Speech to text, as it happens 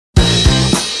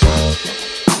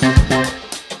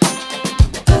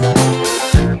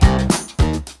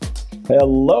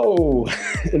Hello,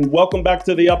 and welcome back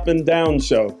to the Up and Down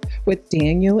Show. With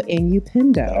Daniel and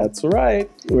Upendo. That's right.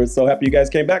 We're so happy you guys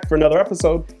came back for another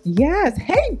episode. Yes.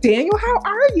 Hey, Daniel, how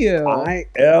are you? I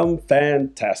am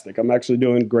fantastic. I'm actually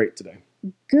doing great today.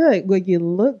 Good. Well, you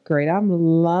look great. I'm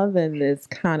loving this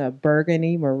kind of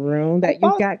burgundy maroon that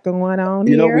you got going on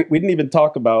here. You know, we didn't even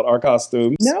talk about our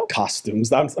costumes. No.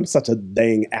 Costumes. I'm such a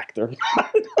dang actor.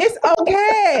 It's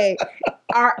okay.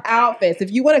 Our outfits. If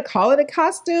you want to call it a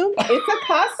costume, it's a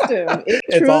costume.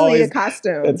 It's truly always a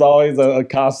costume. It's always a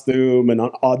costume and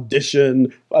an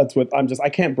audition. That's what I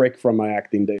can't break from my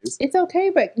acting days. It's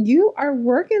okay, but you are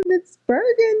working this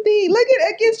burgundy. Look at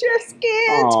it against your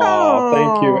skin tone.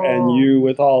 Thank you. And you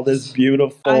with all this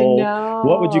beautiful, I know.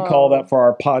 What would you call that for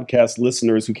our podcast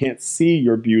listeners who can't see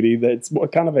your beauty? That's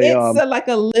what kind of It's like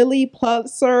a Lily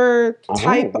Pulitzer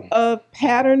type of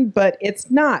pattern, but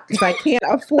it's not because I can't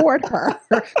afford her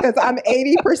because I'm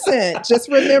 80%. Just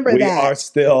remember that. We are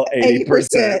still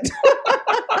 80%.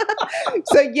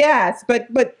 So yes, but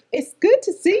it's good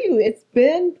to see you. It's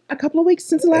been a couple of weeks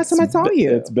since the last time I saw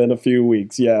you. It's been a few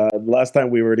weeks. Yeah. Last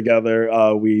time we were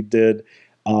together, we did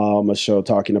a show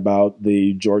talking about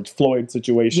the George Floyd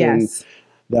situation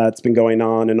that's been going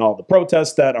on and all the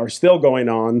protests that are still going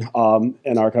on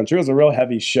in our country. It was a real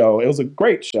heavy show. It was a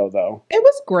great show, though. It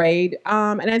was great.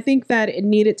 And I think that it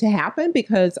needed to happen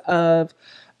because of,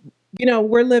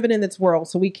 we're living in this world,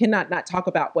 so we cannot not talk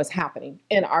about what's happening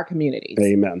in our communities.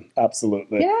 Amen.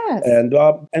 Absolutely. Yes.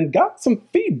 And got some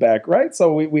feedback, right?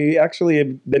 So we actually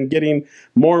have been getting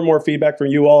more and more feedback from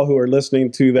you all who are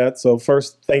listening to that. So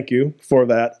first, thank you for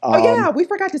that. We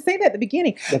forgot to say that at the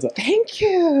beginning. Thank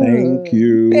you. Thank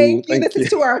you. Thank you. This is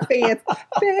to our fans.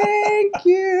 Thank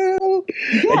you.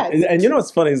 Yes. And you know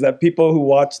what's funny is that people who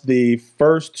watched the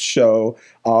first show,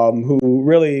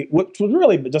 which was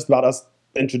really just about us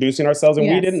introducing ourselves, and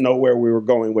we didn't know where we were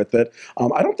going with it.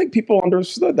 I don't think people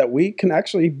understood that we can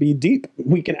actually be deep.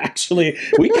 We can actually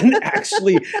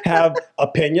have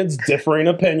differing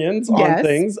opinions on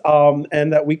things,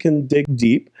 and that we can dig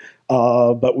deep,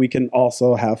 but we can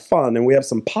also have fun. And we have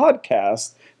some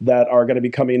podcasts that are going to be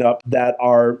coming up that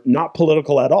are not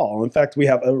political at all. In fact, we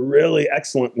have a really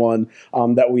excellent one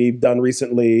that we've done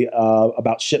recently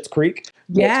about Schitt's Creek.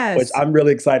 Yes. Which I'm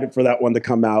really excited for that one to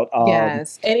come out.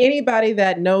 Yes. And anybody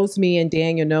that knows me and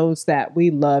Daniel knows that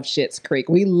we love Schitt's Creek.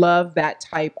 We love that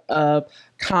type of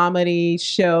comedy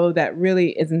show that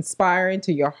really is inspiring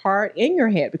to your heart and your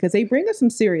head because they bring us some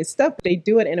serious stuff, but they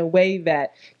do it in a way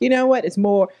that, it's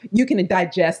more, you can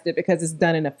digest it because it's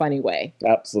done in a funny way.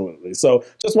 Absolutely. So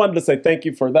just wanted to say thank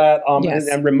you for that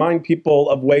and remind people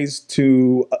of ways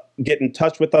to get in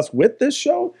touch with us with this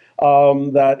show.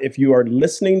 That if you are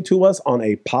listening to us on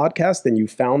a podcast, then you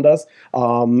found us.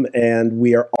 And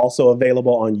we are also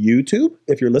available on YouTube.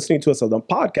 If you're listening to us on the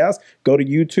podcast, go to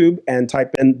YouTube and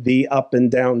type in the Up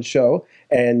and Down Show,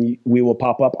 and we will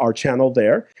pop up our channel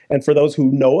there. And for those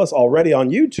who know us already on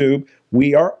YouTube,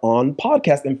 we are on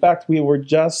podcast. In fact, we were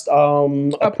just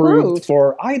approved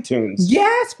for iTunes.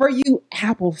 Yes, for you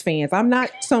Apple fans. I'm not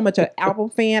so much an Apple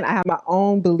fan. I have my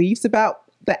own beliefs about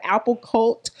the Apple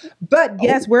cult, but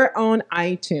yes, we're on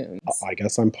iTunes. I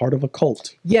guess I'm part of a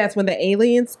cult. Yes, when the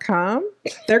aliens come,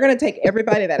 they're going to take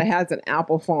everybody that has an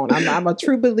Apple phone. I'm a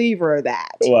true believer of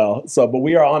that. Well, but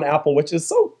we are on Apple, which is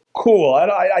so cool.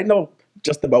 I know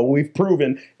just about we've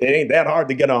proven it ain't that hard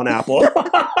to get on Apple.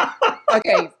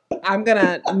 Okay, I'm going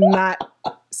to not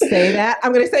say that.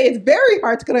 I'm going to say it's very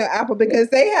hard to get on Apple because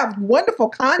they have wonderful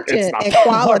content and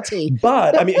quality.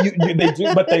 But I mean,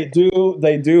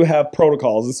 they do have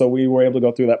protocols, and so we were able to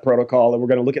go through that protocol. And we're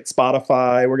going to look at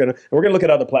Spotify. We're going to look at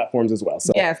other platforms as well.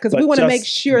 So, yes, because we want to make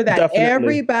sure that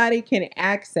everybody can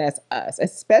access us,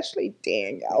 especially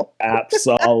Daniel.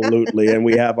 Absolutely, and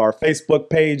we have our Facebook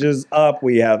pages up.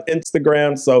 We have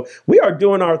Instagram, so we are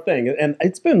doing our thing, and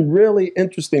it's been really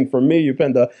interesting for me,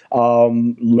 Upendo,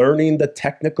 learning the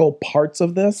technical parts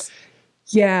of this.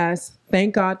 Yes.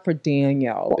 Thank God for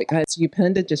Daniel because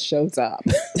Upendo just shows up.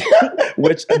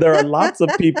 Which there are lots of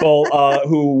people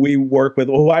who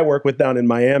I work with down in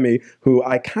Miami, who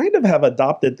I kind of have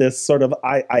adopted this sort of,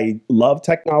 I love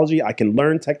technology. I can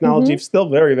learn technology still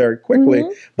very, very quickly,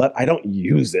 but I don't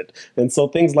use it. And so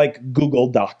things like Google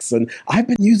Docs, and I've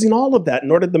been using all of that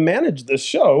in order to manage this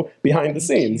show behind the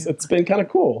scenes. It's been kind of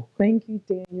cool. Thank you,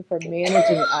 Daniel, for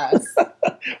managing us.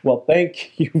 Well,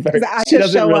 thank you very much. She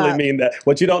doesn't really mean that.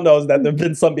 What you don't know is that there have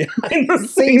been some behind the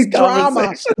scenes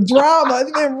drama.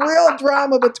 It's been real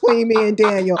drama between me and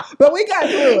Daniel, but we got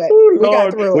through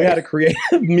it. We had a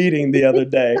creative meeting the other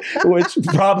day, which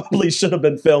probably should have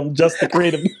been filmed, just the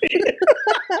creative meeting.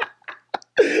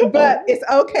 But it's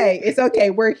okay. It's okay.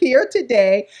 We're here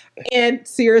today. And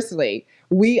seriously,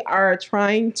 we are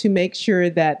trying to make sure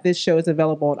that this show is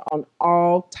available on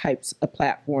all types of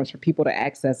platforms for people to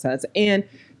access us. And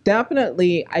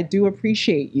definitely, I do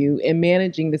appreciate you in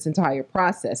managing this entire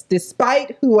process,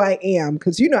 despite who I am,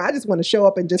 because, I just want to show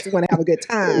up and just want to have a good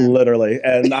time. Literally.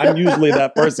 And I'm usually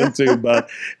that person too, but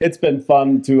it's been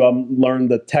fun to learn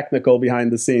the technical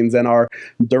behind the scenes. And our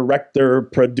director,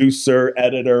 producer,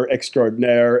 editor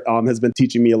extraordinaire has been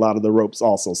teaching me a lot of the ropes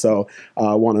also. So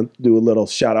I want to do a little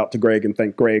shout out to Greg and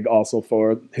thank Greg also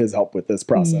for his help with this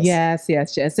process. Yes.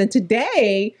 And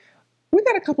today, we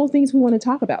got a couple of things we want to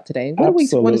talk about today. What do we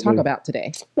want to talk about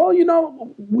today? Well,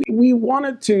 we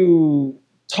wanted to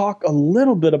talk a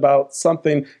little bit about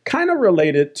something kind of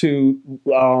related to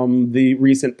the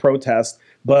recent protest,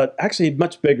 but actually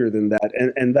much bigger than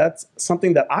that. And that's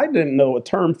something that I didn't know a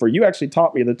term for. You actually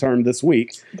taught me the term this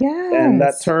week. Yes. And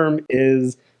that term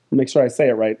is, make sure I say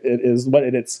it right. It is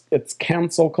it's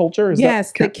cancel culture.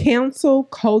 Yes, the cancel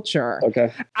culture.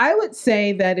 Okay. I would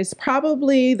say that it's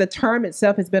probably the term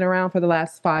itself has been around for the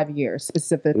last 5 years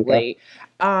specifically.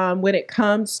 Okay. When it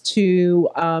comes to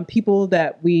people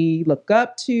that we look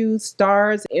up to,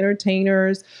 stars,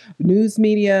 entertainers, news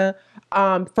media.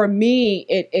 For me,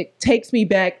 it takes me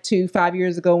back to 5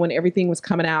 years ago when everything was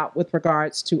coming out with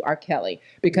regards to R. Kelly,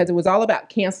 because it was all about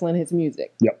canceling his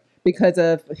music. Yep. Because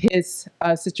of his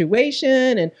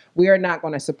situation, and we are not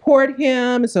going to support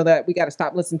him, so that we got to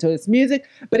stop listening to his music.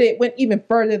 But it went even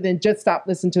further than just stop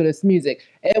listening to this music.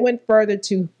 It went further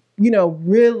to,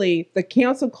 really the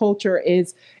cancel culture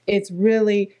it's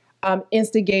really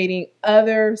instigating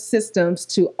other systems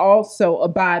to also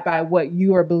abide by what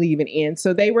you are believing in.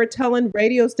 So they were telling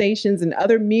radio stations and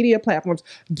other media platforms,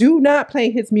 do not play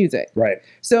his music. Right.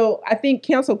 So I think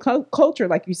cancel culture,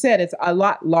 like you said, is a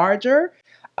lot larger.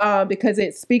 Because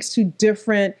it speaks to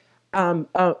different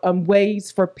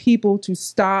ways for people to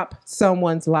stop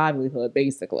someone's livelihood,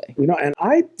 basically. And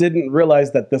I didn't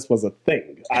realize that this was a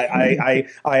thing. I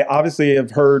obviously have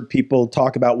heard people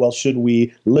talk about, well, should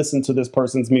we listen to this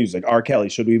person's music? R. Kelly,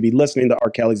 should we be listening to R.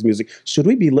 Kelly's music? Should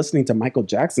we be listening to Michael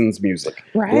Jackson's music?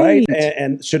 Right.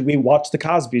 And should we watch The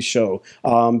Cosby Show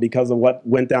because of what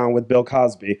went down with Bill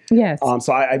Cosby? Yes.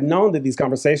 So I've known that these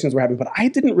conversations were happening, but I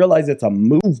didn't realize it's a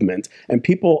movement, and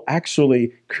people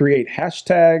actually create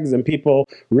hashtags and people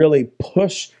really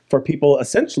push for people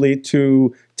essentially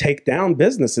to take down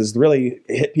businesses, really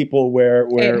hit people where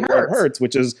it hurts,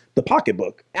 which is the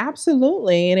pocketbook.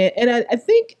 Absolutely. And I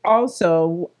think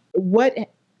also what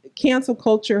cancel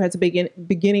culture has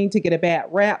beginning to get a bad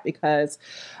rap, because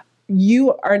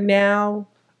you are now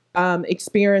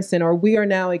experiencing, or we are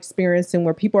now experiencing,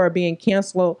 where people are being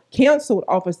canceled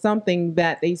off of something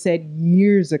that they said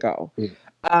years ago.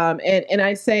 And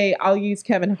I say, I'll use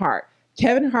Kevin Hart.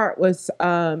 Kevin Hart was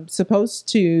supposed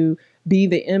to be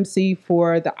the MC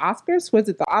for the Oscars. Was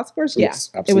it the Oscars? Yes,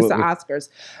 Yeah, absolutely. It was the Oscars.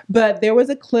 But there was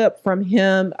a clip from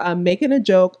him making a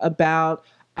joke about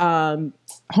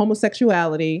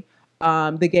homosexuality,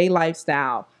 the gay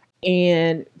lifestyle.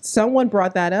 And someone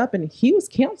brought that up and he was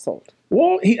canceled.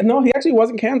 Well, he actually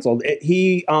wasn't canceled.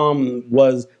 He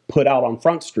was put out on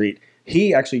Front Street.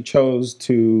 He actually chose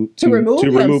to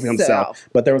remove himself.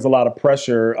 But there was a lot of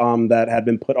pressure that had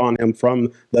been put on him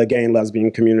from the gay and lesbian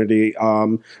community.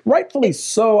 Rightfully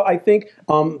so, I think.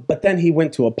 But then he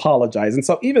went to apologize. And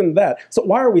so even that. So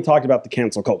why are we talking about the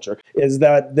cancel culture? Is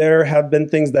that there have been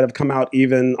things that have come out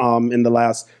even in the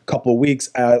last couple of weeks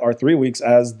or 3 weeks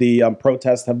as the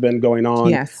protests have been going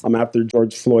on. Yes. After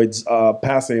George Floyd's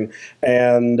passing.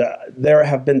 And there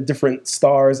have been different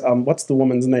stars. What's the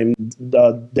woman's name?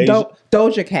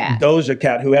 Doja Cat. Doja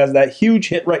Cat, who has that huge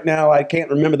hit right now. I can't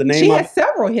remember the name. She has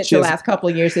several hits the last couple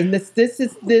of years, and this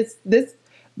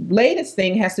latest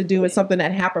thing has to do with something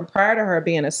that happened prior to her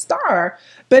being a star.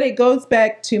 But it goes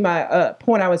back to my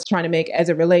point I was trying to make as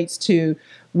it relates to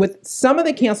with some of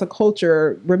the cancel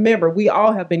culture. Remember, we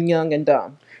all have been young and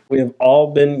dumb. We have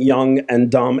all been young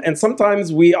and dumb, and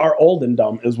sometimes we are old and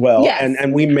dumb as well. Yes.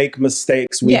 And we make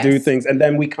mistakes. We do things, and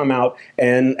then we come out.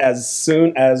 And as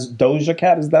soon as Doja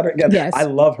Cat, is that again? Yes. I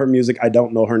love her music. I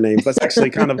don't know her names. That's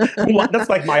actually kind of that's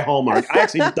like my hallmark. I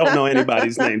actually don't know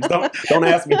anybody's names. Don't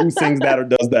ask me who sings that or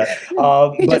does that.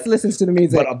 He just listens to the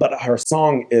music. But her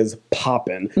song is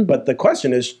popping. Mm-hmm. But the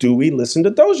question is, do we listen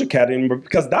to Doja Cat anymore?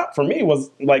 Because that for me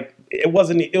was like. It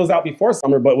was out before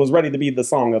summer, but it was ready to be the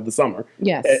song of the summer.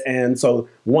 Yes. And so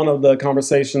one of the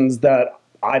conversations that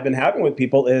I've been having with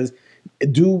people is,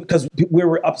 because we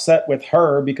were upset with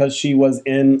her because she was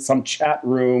in some chat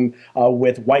room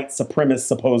with white supremacists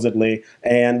supposedly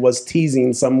and was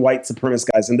teasing some white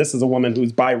supremacist guys. And this is a woman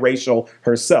who's biracial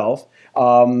herself.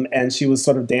 And she was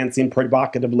sort of dancing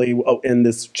provocatively in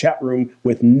this chat room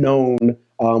with known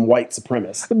white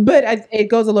supremacists. But it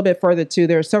goes a little bit further too.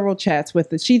 There are several chats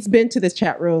with it. She's been to this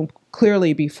chat room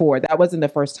clearly before. That wasn't the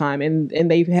first time. And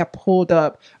they have pulled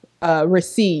up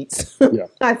receipts. Yeah.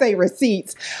 I say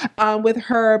receipts with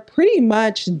her pretty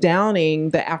much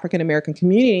downing the African American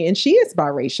community, and she is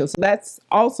biracial, so that's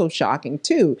also shocking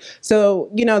too. So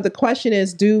the question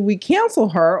is, do we cancel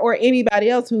her or anybody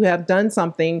else who have done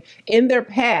something in their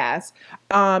past?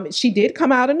 She did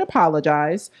come out and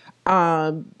apologize,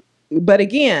 but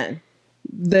again,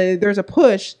 there's a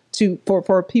push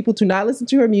for people to not listen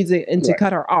to her music and to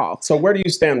cut her off. So where do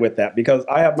you stand with that? Because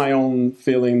I have my own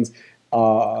feelings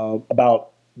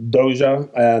about Doja,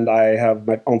 and I have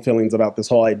my own feelings about this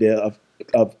whole idea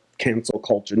of cancel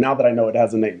culture, now that I know it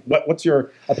has a name. What's your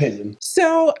opinion?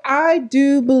 So I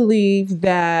do believe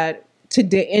that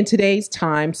today, in today's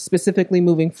time, specifically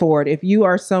moving forward, if you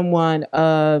are someone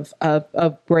of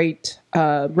great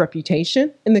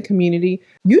reputation in the community,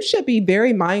 you should be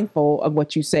very mindful of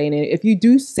what you say. And if you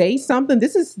do say something,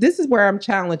 this is where I'm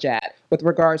challenged at with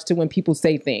regards to when people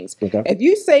say things. Okay. If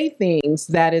you say things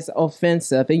that is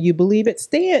offensive and you believe it,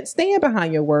 stand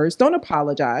behind your words. Don't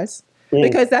apologize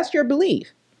because that's your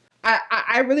belief.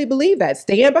 I really believe that.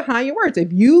 Stand behind your words.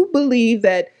 If you believe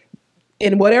that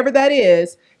in whatever that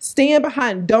is, stand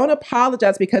behind. Don't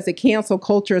apologize because the cancel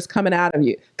culture is coming at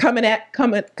you.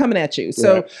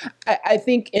 So I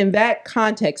think in that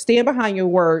context, stand behind your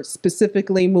words,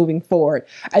 specifically moving forward.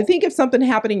 I think if something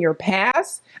happened in your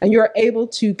past and you're able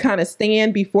to kind of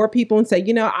stand before people and say,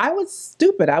 I was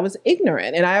stupid, I was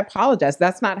ignorant, and I apologize.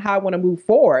 That's not how I want to move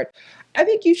forward. I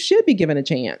think you should be given a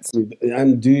chance.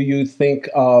 And do you think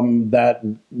that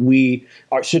we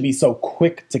should be so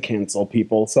quick to cancel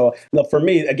people? So for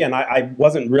me, again, I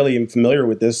wasn't really familiar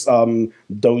with this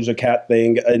Doja Cat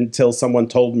thing until someone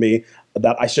told me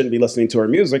that I shouldn't be listening to her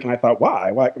music. And I thought,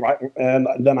 why? And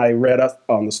then I read up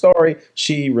on the story.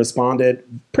 She responded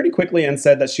pretty quickly and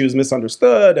said that she was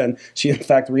misunderstood. And she, in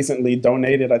fact, recently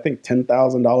donated, I think,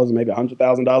 $10,000, maybe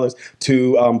 $100,000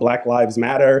 to Black Lives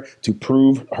Matter to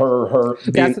prove her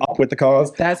being up with the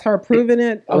cause. That's her proving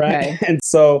it? Okay. Right? And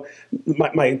so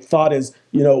my thought is,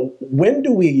 when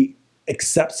do we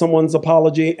accept someone's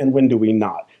apology and when do we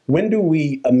not? When do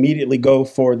we immediately go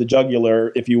for the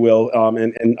jugular, if you will,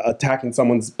 and attacking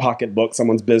someone's pocketbook,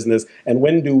 someone's business? And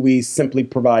when do we simply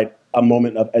provide a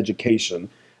moment of education?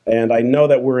 And I know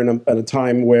that we're in a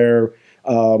time where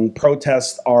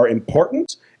protests are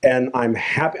important, and I'm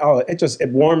happy. It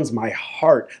warms my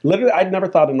heart. Literally, I'd never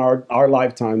thought in our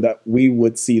lifetime that we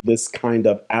would see this kind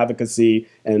of advocacy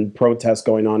and protest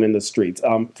going on in the streets.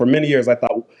 For many years, I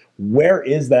thought, where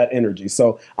is that energy?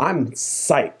 So I'm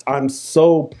psyched. I'm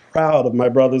so proud of my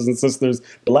brothers and sisters,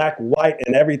 black, white,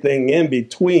 and everything in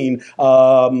between, who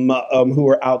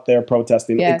are out there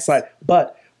protesting. Yes. Excited.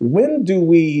 But when do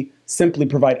we simply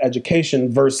provide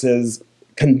education versus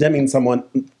condemning someone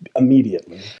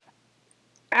immediately?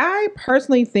 I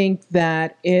personally think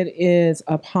that it is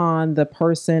upon the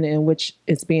person in which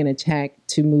it's being attacked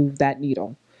to move that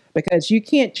needle, because you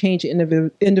can't change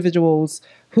individuals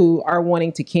who are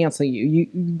wanting to cancel you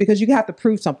because you have to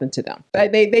prove something to them.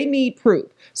 They need proof.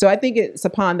 So I think it's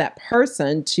upon that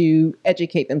person to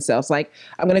educate themselves. Like,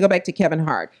 I'm going to go back to Kevin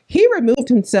Hart. He removed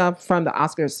himself from the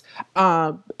Oscars.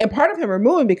 And part of him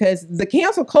removing because the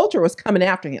cancel culture was coming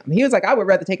after him. He was like, I would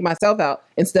rather take myself out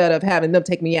instead of having them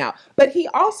take me out. But he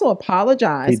also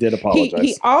apologized. He did apologize.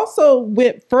 He also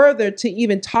went further to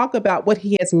even talk about what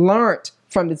he has learned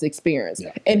from this experience.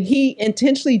 Yeah. And he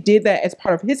intentionally did that as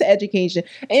part of his education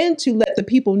and to let the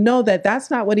people know that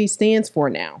that's not what he stands for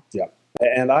now. Yeah.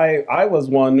 And I was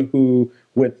one who,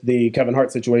 with the Kevin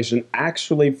Hart situation,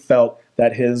 actually felt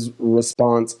that his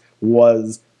response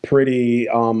was pretty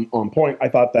on point. I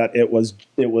thought that it was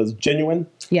genuine.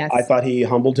 Yes. I thought he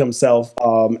humbled himself,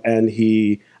 and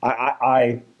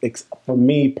for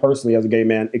me personally as a gay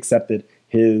man, accepted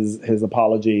his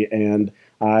apology, and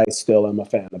I still am a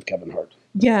fan of Kevin Hart.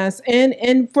 Yes.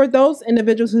 And for those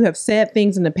individuals who have said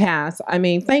things in the past, I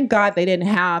mean, thank God they didn't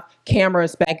have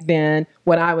cameras back then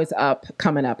when I was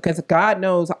coming up, because God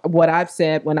knows what I've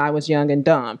said when I was young and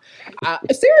dumb.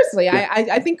 Seriously, yeah.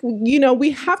 I think,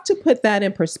 we have to put that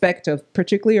in perspective,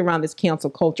 particularly around this cancel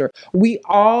culture. We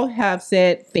all have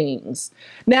said things.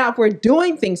 Now, if we're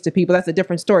doing things to people, that's a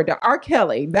different story. Now, R.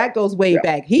 Kelly, that goes way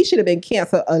back. He should have been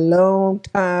canceled a long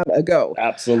time ago.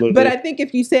 Absolutely. But I think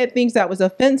if you said things that was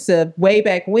offensive way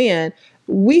back when,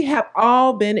 we have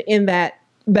all been in that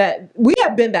we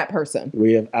have been that person.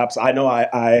 We have I know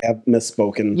I have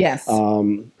misspoken. Yes.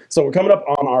 So we're coming up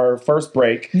on our first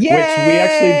break, Yay! which we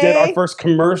actually did our first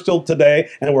commercial today,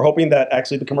 and we're hoping that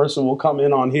actually the commercial will come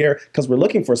in on here because we're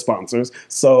looking for sponsors.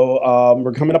 So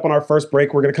we're coming up on our first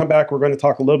break. We're going to come back. We're going to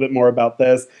talk a little bit more about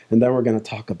this, and then we're going to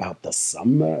talk about the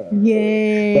summer.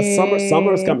 Yay! The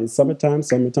summer is coming. Summertime.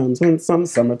 Okay.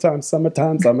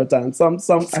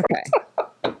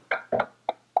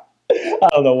 I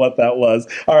don't know what that was.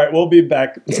 All right, we'll be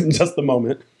back in just a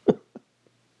moment.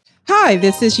 Hi,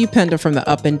 this is Upendo from the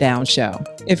Up and Down Show.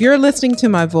 If you're listening to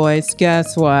my voice,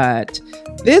 guess what?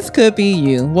 This could be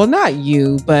you. Well, not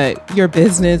you, but your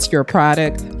business, your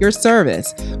product, your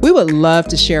service. We would love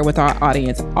to share with our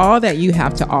audience all that you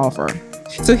have to offer.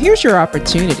 So here's your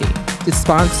opportunity to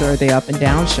sponsor the Up and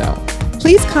Down Show.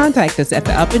 Please contact us at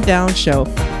the Up and Down Show,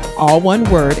 all one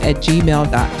word, at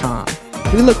gmail.com.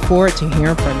 We look forward to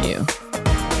hearing from you.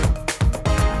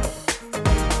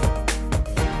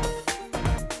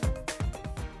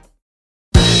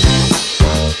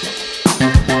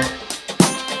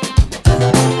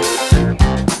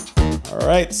 All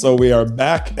right, so we are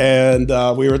back, and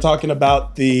we were talking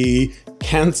about the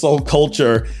cancel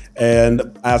culture and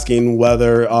asking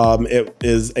whether it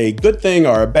is a good thing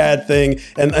or a bad thing.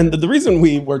 And the reason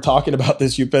we were talking about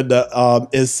this, Upendo,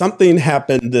 is something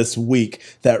happened this week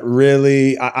that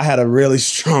really, I had a really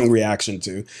strong reaction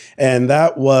to. And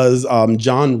that was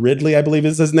John Ridley, I believe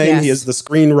is his name. Yes. He is the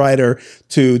screenwriter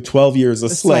to 12 Years a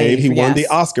Slave. He won the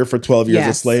Oscar for 12 Years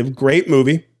a Slave. Great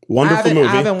movie. Wonderful movie.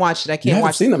 I haven't watched it. I can't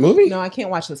watch. Seen the movie? No, I can't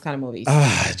watch those kind of movies.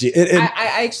 I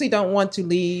I actually don't want to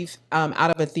leave out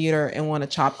of a theater and want to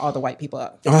chop all the white people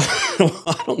up.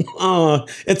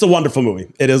 It's a wonderful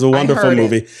movie. It is a wonderful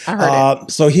movie. I heard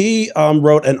it. So he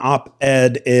wrote an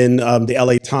op-ed in the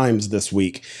LA Times this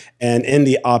week. And in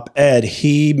the op-ed,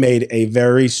 he made a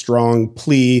very strong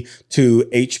plea to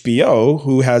HBO,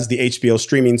 who has the HBO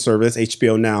streaming service,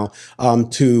 HBO Now,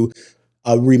 to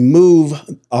remove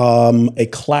a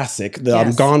classic,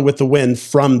 Gone with the Wind,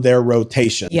 from their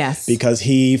rotation. Yes. Because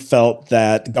he felt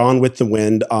that Gone with the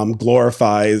Wind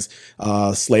glorifies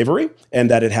slavery,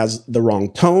 and that it has the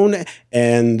wrong tone,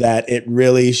 and that it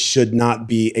really should not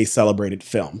be a celebrated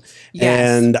film.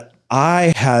 Yes. And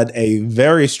I had a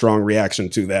very strong reaction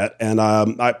to that. And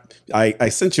I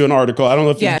sent you an article. I don't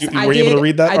know if you were able to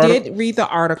read that article? I did read the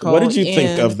article. What did you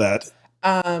think of that?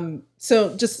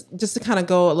 So just to kind of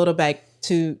go a little back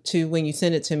to when you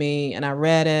sent it to me, and I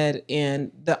read it,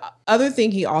 and the other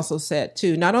thing he also said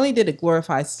too, not only did it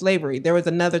glorify slavery, there was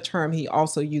another term he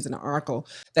also used in the article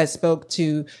that spoke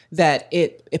to that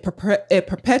it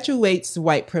perpetuates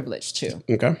white privilege too.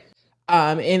 Okay.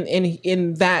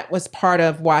 And that was part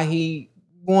of why he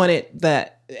wanted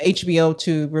the HBO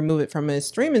to remove it from his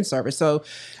streaming service. So.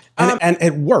 And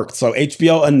it worked. So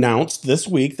HBO announced this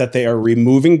week that they are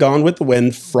removing Gone with the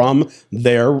Wind from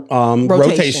their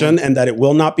rotation, and that it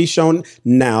will not be shown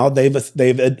now. They've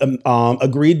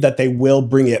agreed that they will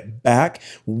bring it back,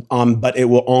 but it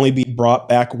will only be brought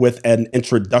back with an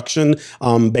introduction,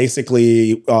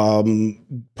 basically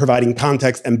providing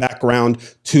context and background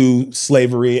to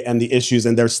slavery and the issues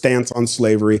and their stance on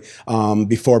slavery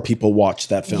before people watch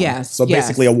that film. Yes. So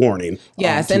basically a warning.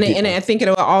 Yes, and I think it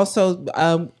will also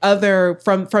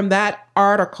from that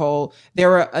article, there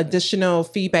were additional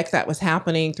feedback that was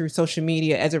happening through social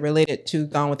media as it related to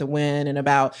Gone with the Wind, and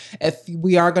about if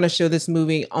we are going to show this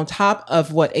movie on top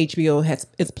of what HBO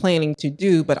is planning to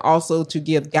do, but also to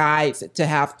give guides, to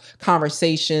have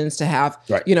conversations, to have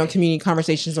community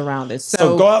conversations around this.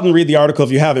 So go out and read the article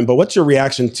if you haven't. But what's your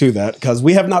reaction to that? Because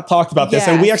we have not talked about this,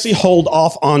 and we actually hold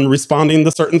off on responding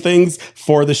to certain things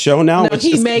for the show now. No,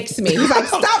 he makes me. He's like,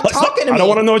 stop talking to me. I don't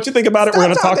want to know what you think about it. We're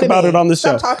going to talk about it on the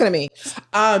show. Stop talking to me.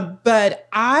 But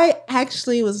I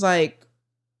actually was like,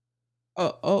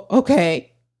 oh,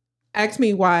 okay. Ask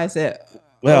me why is it?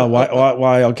 Well,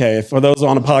 why? Okay. For those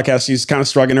on a podcast, she's kind of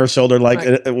shrugging her shoulder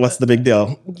like, what's the big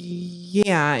deal?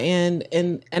 Yeah.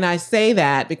 And I say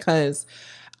that because,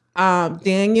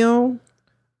 Daniel,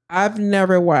 I've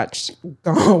never watched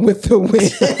Gone with the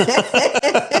Wind.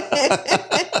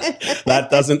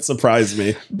 That doesn't surprise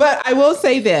me. But I will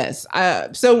say this.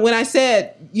 So when I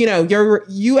said,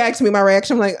 you asked me my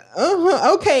reaction, I'm like,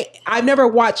 okay. I've never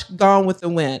watched Gone with the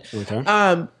Wind.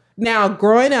 Okay. Now,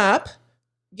 growing up,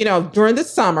 during the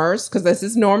summers, because this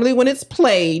is normally when it's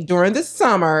played during the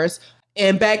summers,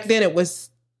 and back then it was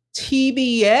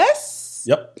TBS.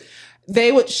 Yep.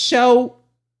 They would show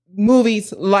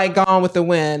movies like Gone with the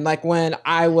Wind, like when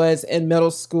I was in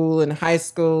middle school and high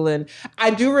school. And I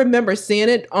do remember seeing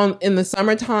it in the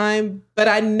summertime, but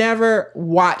I never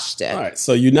watched it. All right.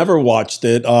 So you never watched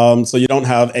it. So you don't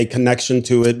have a connection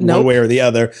to it Nope. one way or the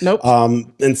other. Nope.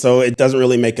 And so it doesn't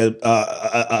really make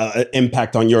a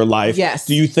impact on your life. Yes.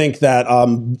 Do you think that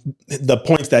the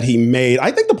points that he made,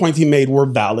 I think the points he made were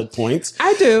valid points.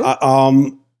 I do.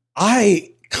 I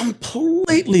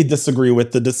completely disagree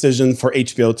with the decision for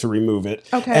HBO to remove it.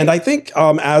 Okay. And I think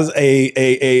as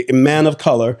a man of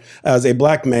color, as a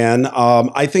black man,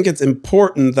 I think it's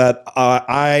important that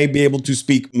I be able to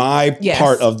speak my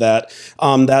part of that,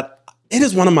 that it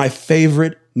is one of my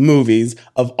favorite movies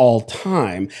of all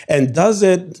time. And does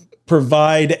it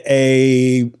provide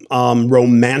a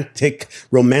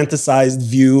romanticized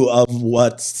view of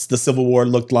what the Civil War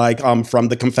looked like from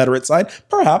the Confederate side?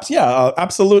 Perhaps, yeah,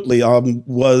 absolutely.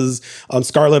 Was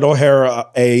Scarlett O'Hara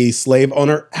a slave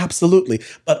owner? Absolutely.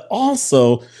 But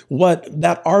also, what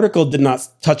that article did not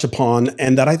touch upon,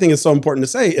 and that I think is so important to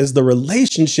say, is the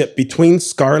relationship between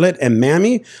Scarlett and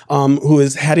Mammy, who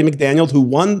is Hattie McDaniel, who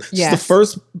won the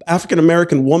first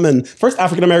African-American woman, first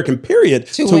African-American period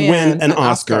to win an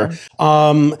Oscar.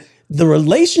 The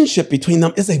relationship between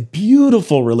them is a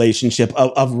beautiful relationship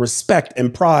of respect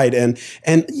and pride. And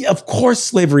of course,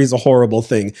 slavery is a horrible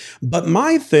thing. But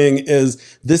my thing is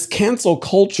this cancel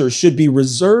culture should be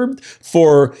reserved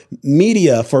for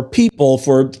media, for people,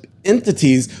 for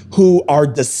entities who are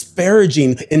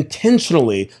disparaging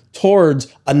intentionally towards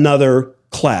another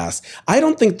class. I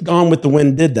don't think Gone with the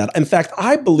Wind did that. In fact,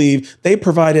 I believe they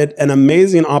provided an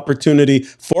amazing opportunity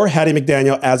for Hattie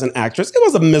McDaniel as an actress. It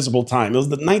was a miserable time. It was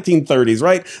the 1930s,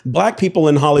 right? Black people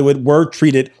in Hollywood were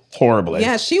treated horribly.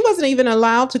 Yeah, she wasn't even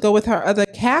allowed to go with her other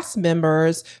cast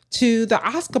members to the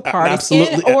Oscar parties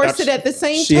or sit at the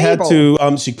same table. She had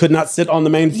to. She could not sit on the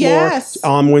main floor. Yes.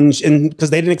 Because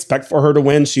they didn't expect for her to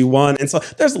win. She won, and so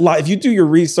there's a lot. If you do your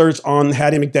research on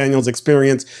Hattie McDaniel's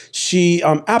experience, she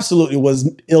absolutely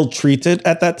was ill-treated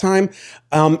at that time.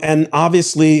 And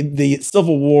obviously, the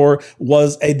Civil War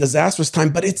was a disastrous time,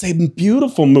 but it's a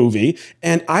beautiful movie.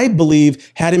 And I believe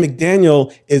Hattie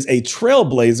McDaniel is a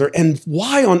trailblazer. And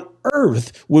why on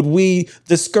earth would we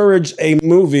discourage a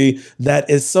movie that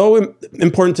is so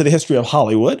important to the history of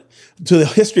Hollywood, to the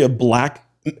history of Black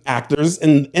actors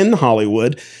in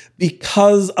Hollywood,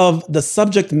 because of the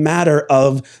subject matter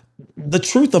of the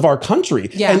truth of our country?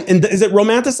 Yeah. And is it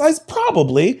romanticized?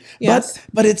 Probably. Yes.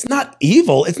 But it's not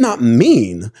evil. It's not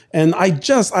mean. And I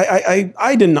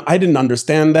didn't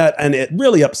understand that. And it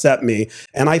really upset me.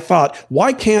 And I thought,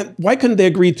 why couldn't they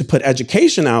agree to put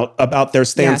education out about their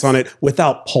stance on it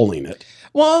without pulling it?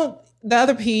 Well, the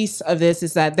other piece of this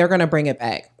is that they're going to bring it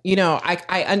back. You know,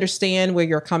 I understand where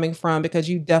you're coming from, because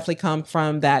you definitely come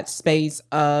from that space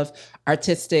of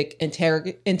artistic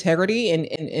integrity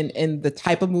and the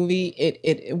type of movie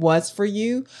it was for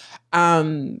you.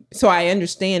 So I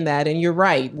understand that. And you're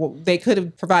right. Well, they could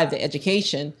have provided the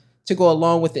education to go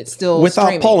along with it still without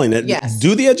streaming. pulling it. Yes.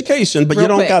 Do the education, but you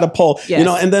don't got to pull,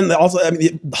 Yes. and then also,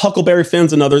 Huckleberry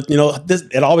Finn's another,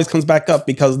 it always comes back up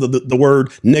because of the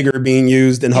word nigger being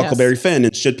used in Huckleberry Finn,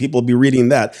 and should people be reading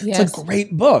that? Yes. It's a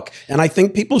great book. And I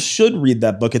think people should read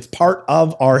that book. It's part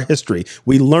of our history.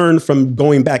 We learn from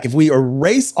going back. If we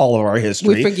erase all of our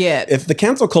history, we forget. If the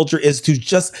cancel culture is to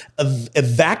just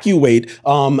evacuate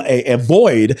a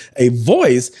void, a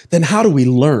voice, then how do we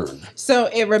learn? So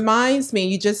it reminds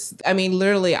me,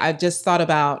 literally, I just thought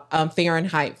about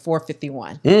Fahrenheit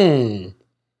 451.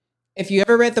 If you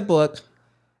ever read the book,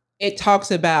 it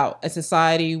talks about a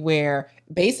society where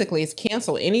basically it's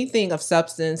canceled anything of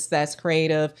substance that's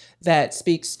creative, that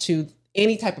speaks to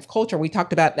any type of culture. We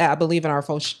talked about that, I believe, in our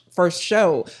first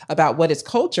show about what is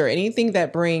culture. Anything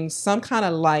that brings some kind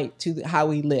of light to how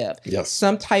we live. Yes.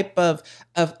 Some type of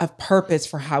purpose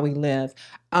for how we live.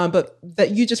 But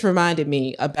that you just reminded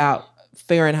me about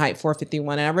Fahrenheit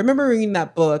 451. And I remember reading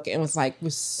that book and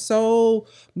was so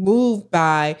moved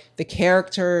by the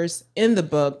characters in the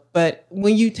book. But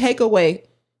when you take away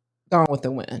Gone with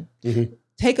the Wind,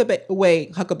 take away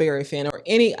Huckleberry Finn or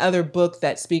any other book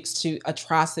that speaks to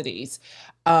atrocities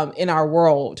in our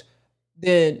world,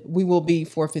 then we will be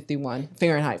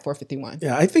Fahrenheit 451.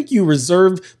 Yeah, I think you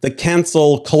reserve the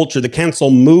cancel culture, the cancel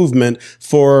movement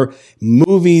for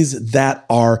movies that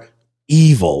are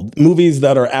evil, movies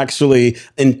that are actually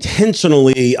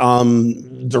intentionally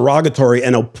derogatory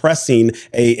and oppressing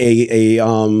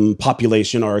a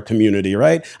population or a community,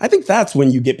 right? I think that's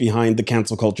when you get behind the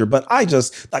cancel culture. But I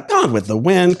just thought, Gone with the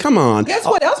Wind, come on. Guess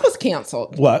what else was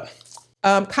canceled? What?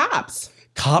 Cops.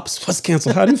 Cops was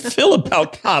canceled. How do you feel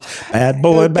about Cops? Bad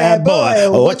boy, bad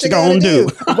boy. What you gonna do?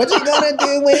 What you gonna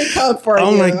do when it comes for you?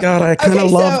 Oh my God, I kind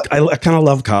of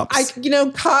love Cops.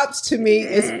 Cops to me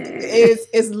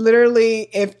is literally,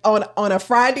 if on a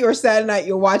Friday or Saturday night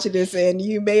you're watching this and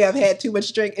you may have had too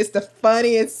much drink, it's the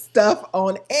funniest stuff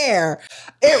on air.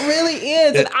 It really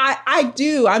is. And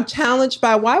I'm challenged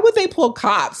by, why would they pull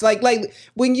Cops? Like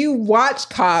when you watch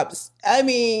Cops, I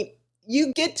mean,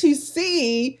 you get to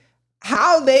see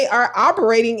how they are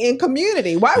operating in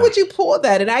community. Why would you pull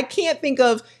that? And I can't think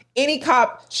of any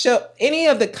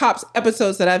of the Cops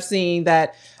episodes that I've seen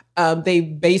that they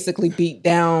basically beat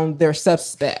down their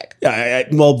suspect. Yeah,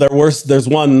 there's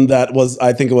one that was,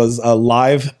 I think it was a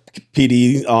live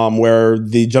PD where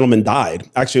the gentleman died.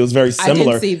 Actually, it was very similar. I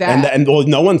didn't see that. And well,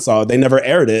 no one saw it. They never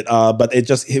aired it. But it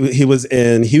just, he was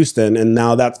in Houston, and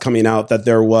now that's coming out that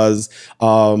there was...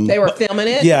 they were filming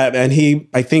it? Yeah, and he,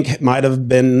 I think, might have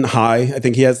been high. I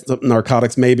think he has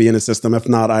narcotics maybe in his system. If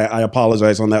not, I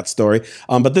apologize on that story.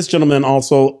 But this gentleman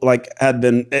also had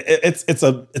been... It's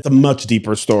a much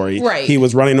deeper story. Right. He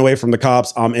was running away from the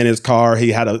cops in his car.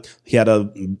 He had a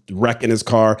wreck in his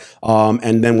car.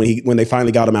 And then when they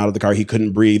finally got him out of the car, he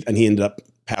couldn't breathe, and he ended up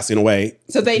passing away.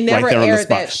 So they never aired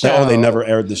that show. They never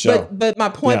aired the show. But my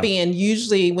point being,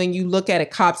 usually when you look at a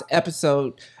Cops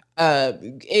episode,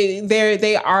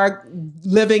 they are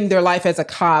living their life as a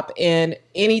cop, and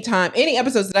any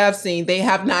episodes that I've seen, they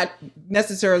have not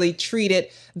necessarily treated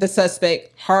the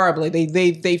suspect horribly.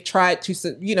 They've tried to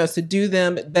subdue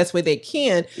them the best way they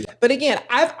can. But again,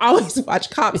 I've always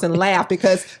watched Cops and laugh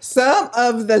because some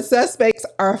of the suspects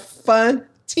are fun.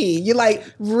 You like,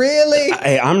 really?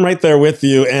 Hey, I'm right there with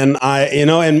you, and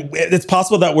and it's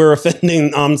possible that we're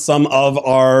offending some of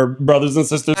our brothers and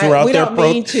sisters who are out there.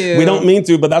 We don't mean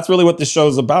to, but that's really what the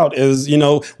show's about. Is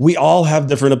we all have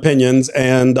different opinions,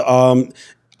 and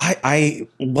I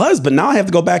was, but now I have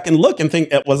to go back and look and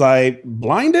think, was I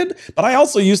blinded? But I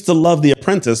also used to love The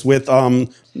Apprentice with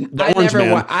the Orange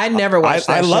Man. I never watched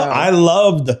that show. I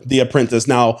loved The Apprentice.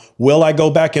 Now, will I go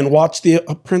back and watch The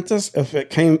Apprentice if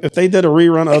they did a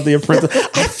rerun of The Apprentice?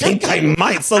 I think I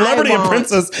might. Celebrity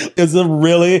Apprentice is a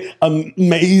really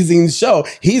amazing show.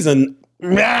 He's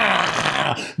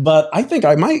but I think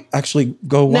I might actually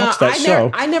go watch that show.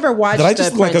 I never watched. Did I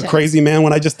just look like a crazy man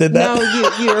when I just did that?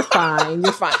 No, you're fine.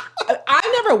 You're fine.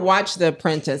 I never watched The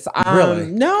Apprentice. Really?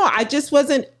 No, I just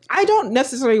wasn't. I don't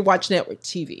necessarily watch network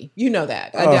TV. You know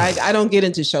that. I don't get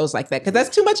into shows like that because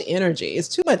that's too much energy. It's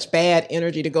too much bad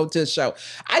energy to go to a show.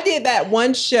 I did that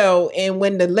one show, and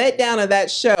when the letdown of that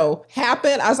show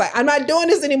happened, I was like, I'm not doing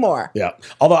this anymore. Yeah.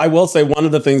 Although I will say one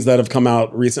of the things that have come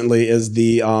out recently is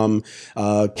the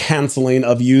canceling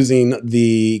of using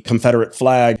the Confederate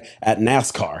flag at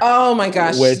NASCAR. Oh my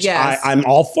gosh. Which yes. I'm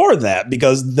all for that,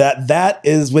 because that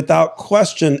is without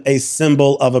question a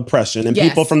symbol of oppression. And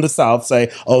people from the South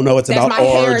say, oh, no, it's That's about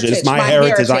origin. It's my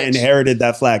heritage. I inherited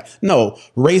that flag. No,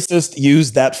 racists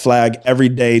use that flag every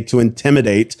day to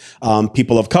intimidate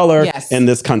people of color in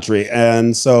this country.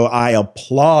 And so I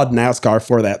applaud NASCAR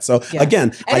for that. So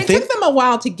again, it took them a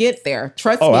while to get there.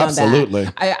 Trust me on absolutely.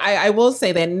 that. I will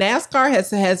say that NASCAR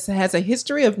has a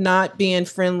history of not being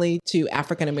friendly to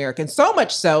African Americans. So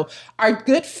much so, our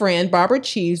good friend Barbara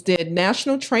Cheese did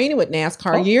national training with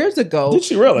NASCAR years ago. Did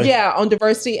she really? Yeah, on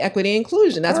diversity, equity,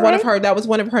 inclusion. That's that was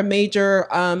one of her major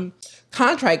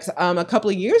contracts a couple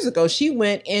of years ago. She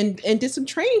went and did some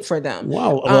training for them.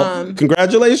 Wow. Well,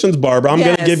 congratulations, Barbara. I'm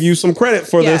going to give you some credit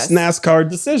for this NASCAR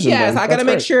decision. Yes, I got to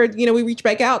make sure, we reach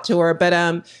back out to her.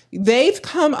 But they've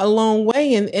come a long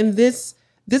way, and this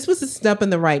was a step in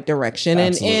the right direction.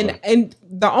 And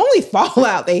the only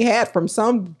fallout they had from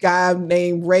some guy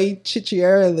named Ray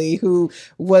Cicciarelli, who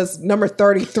was number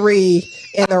 33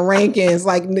 in the rankings,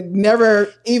 like never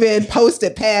even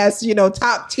posted past,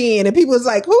 top 10. And people was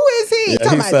like, who is he?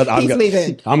 Yeah, he said, he's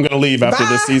leaving. I'm going to leave after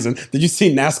this season. Did you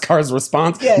see NASCAR's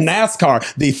response? Yes.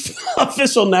 NASCAR, the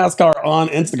official NASCAR on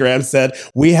Instagram said,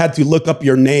 we had to look up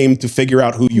your name to figure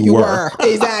out who you were.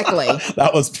 Exactly.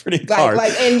 That was pretty hard.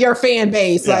 Like in your fan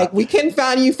base. Yeah. Like we couldn't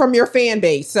find you from your fan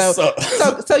base. So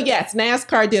yes,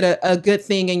 NASCAR did a good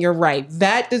thing, and you're right.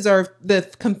 That deserved,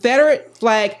 the Confederate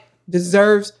flag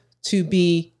deserves to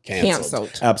be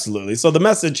canceled. Absolutely. So the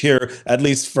message here, at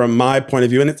least from my point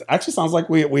of view, and it actually sounds like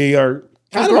we are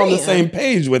kind of on the same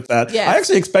page with that. Yes. I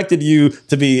actually expected you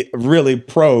to be really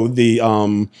pro the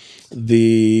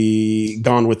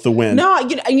Gone with the Wind. No,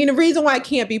 the reason why I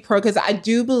can't be pro, because I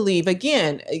do believe,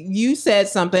 again, you said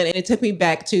something and it took me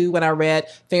back to when I read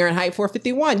Fahrenheit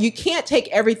 451. You can't take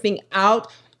everything out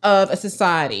of a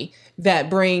society that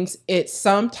brings it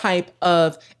some type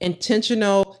of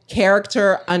intentional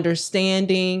character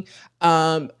understanding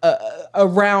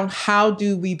around how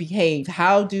do we behave,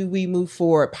 how do we move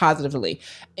forward positively.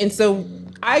 And so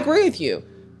I agree with you.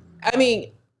 I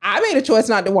mean, I made a choice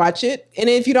not to watch it. And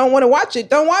if you don't want to watch it,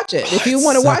 don't watch it. If you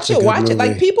want to watch it, watch it.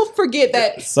 Like, people forget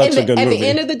that at the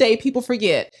end of the day, people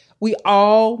forget we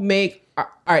all make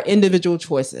our individual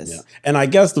choices. Yeah. And I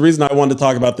guess the reason I wanted to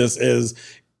talk about this is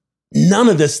none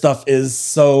of this stuff is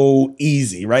so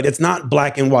easy, right? It's not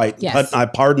black and white. Yes. But I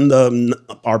pardon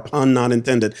our pun not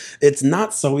intended. It's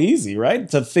not so easy, right?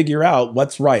 To figure out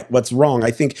what's right, what's wrong.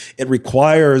 I think it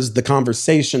requires the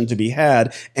conversation to be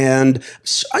had. And,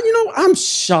 I'm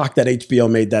shocked that HBO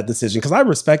made that decision, because I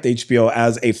respect HBO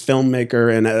as a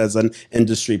filmmaker and as an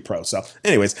industry pro. So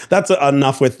anyways, that's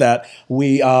enough with that.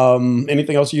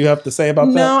 Anything else you have to say about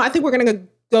that? No, I think we're going to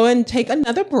go and take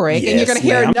another break, and you're going to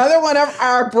hear another one of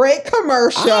our break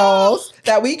commercials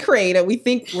that we created. We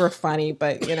think we're funny,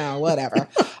 but whatever.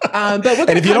 But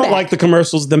and if you don't like the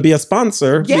commercials, then be a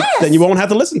sponsor. Yes. Then you won't have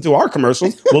to listen to our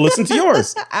commercials. We'll listen to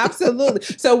yours. Absolutely.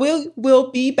 So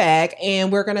we'll be back,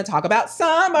 and we're going to talk about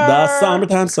summer. The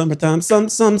summertime, summertime.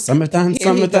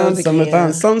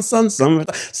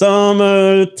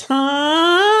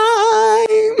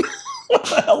 What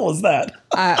the hell was that?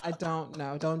 I don't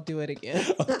know. Don't do it again.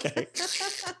 Okay.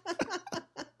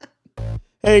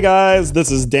 Hey guys,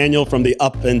 this is Daniel from the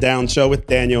Up and Down Show with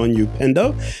Daniel and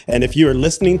Upendo. And if you are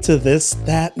listening to this,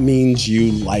 that means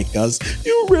you like us.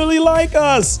 You really like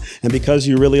us. And because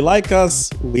you really like us,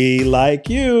 we like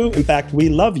you. In fact, we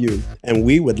love you. And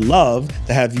we would love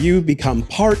to have you become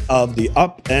part of the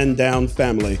Up and Down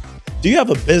family. Do you have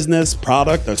a business,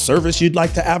 product, or service you'd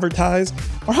like to advertise?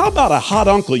 Or how about a hot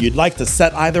uncle you'd like to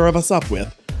set either of us up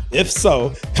with? If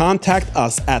so, contact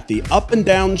us at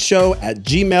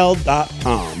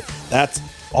theupandownshow@gmail.com. That's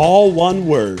all one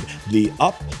word,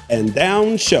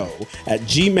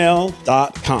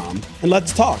 theupandownshow@gmail.com. And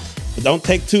let's talk. But don't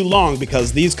take too long,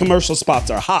 because these commercial spots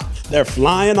are hot. They're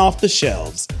flying off the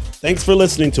shelves. Thanks for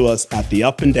listening to us at The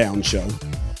Up and Down Show.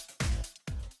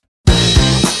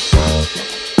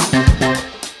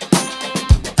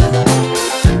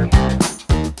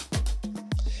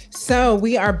 So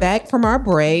we are back from our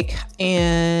break,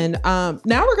 and now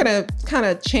we're going to kind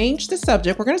of change the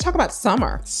subject. We're going to talk about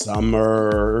summer.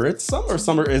 Summer. It's summer.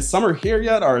 Summer. Is summer here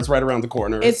yet, or it's right around the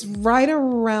corner? It's right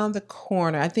around the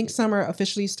corner. I think summer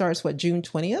officially starts, June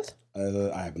 20th?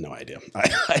 I have no idea.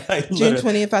 June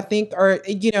 20th, I think, or,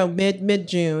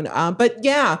 mid-June. But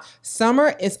yeah,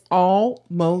 summer is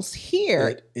almost here.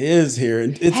 It is here.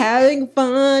 It's having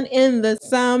fun in the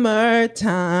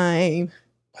summertime.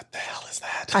 What the hell is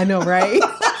that? I know, right?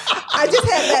 I just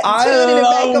had that tune in the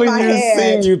back of my head. I love when you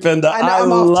sing, Upendo.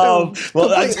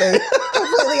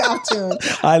 Completely off tune.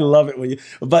 I love it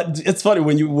but it's funny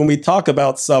when we talk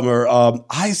about summer,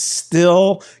 I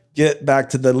still get back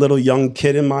to the little young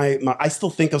kid in my I still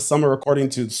think of summer according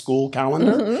to the school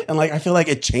calendar. Mm-hmm. And I feel like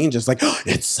it changes.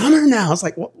 It's summer now.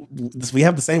 It's we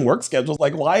have the same work schedules.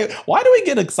 Why do we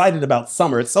get excited about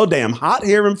summer? It's so damn hot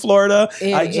here in Florida.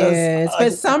 It is.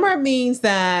 But summer means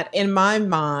that, in my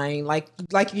mind, like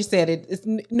you said, it's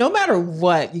no matter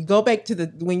what, you go back to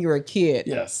when you were a kid.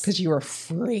 Yes. Because you were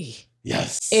free.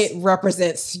 Yes. It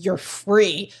represents you're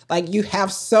free. You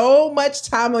have so much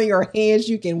time on your hands.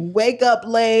 You can wake up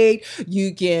late.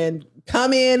 You can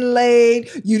come in late.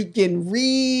 You can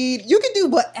read. You can do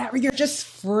whatever. You're just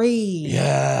free.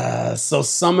 Yeah. So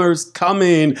summer's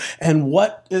coming. And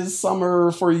what is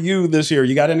summer for you this year?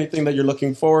 You got anything that you're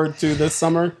looking forward to this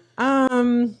summer?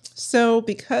 So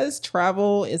because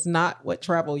travel is not what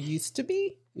travel used to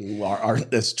be.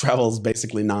 This travel is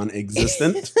basically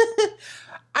non-existent.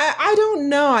 I don't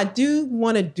know. I do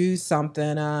want to do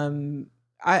something.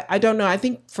 I don't know. I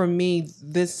think for me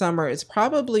this summer is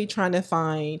probably trying to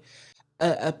find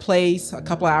a place a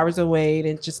couple hours away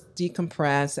and just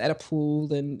decompress at a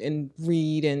pool and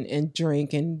read and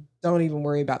drink and don't even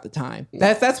worry about the time.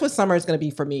 That's what summer is going to be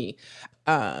for me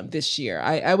this year.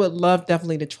 I would love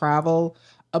definitely to travel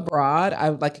abroad.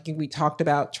 We talked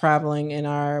about traveling in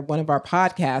one of our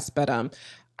podcasts, but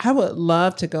I would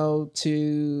love to go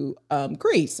to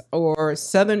Greece or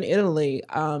southern Italy.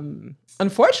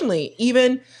 Unfortunately,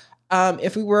 even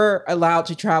if we were allowed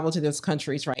to travel to those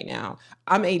countries right now,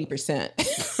 I'm 80%.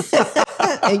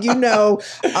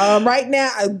 And right now,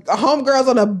 homegirl's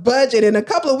on a budget. And a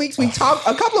couple of weeks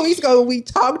ago, we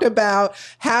talked about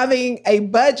having a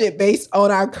budget based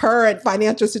on our current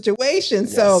financial situation.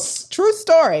 Yes. So true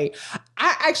story.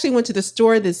 I actually went to the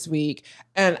store this week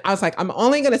and I was like, I'm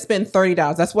only going to spend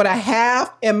 $30. That's what I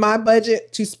have in my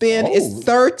budget to spend is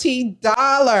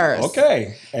 $30.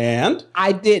 Okay. And?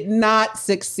 I did not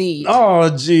succeed.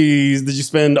 Oh, geez. Did you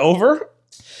spend over?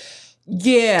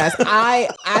 Yes. I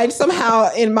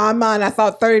somehow, in my mind, I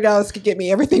thought $30 could get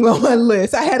me everything on my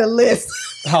list. I had a list.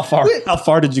 How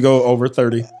far did you go over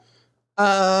 30?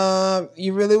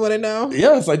 You really want to know?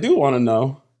 Yes, I do want to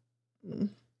know.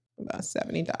 About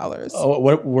 $70. Oh,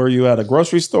 what were you at a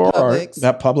grocery store Publix. Or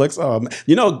at Publix?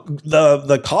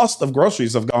 The cost of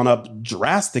groceries have gone up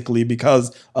drastically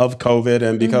because of COVID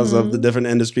and because of the different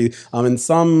industry. In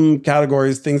some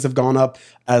categories, things have gone up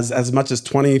as much as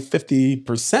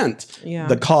 20-50%. Yeah.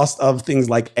 The cost of things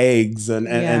like eggs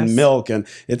and milk, and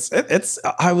it's.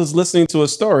 I was listening to a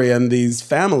story, and these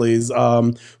families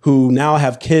who now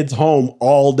have kids home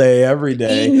all day, every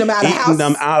day, eating them out of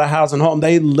house and home.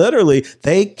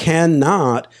 They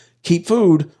cannot keep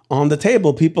food on the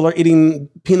table. People are eating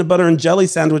peanut butter and jelly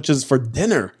sandwiches for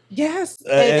dinner. Yes.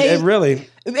 It really.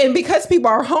 And because people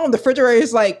are home, the refrigerator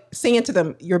is like saying to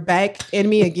them, you're back in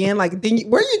me again. Like,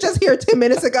 were you just here 10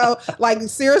 minutes ago? Like,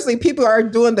 seriously, people are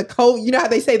doing the COVID. You know how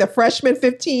they say the freshman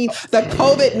 15, the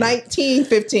COVID-19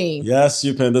 15. Yes,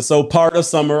 Upendo. So part of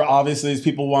summer, obviously, is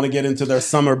people want to get into their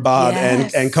summer bod,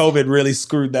 and COVID really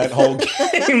screwed that whole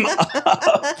game up.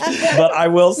 But I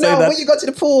will say that when you go to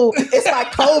the pool, it's my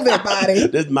COVID body.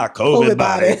 This is my COVID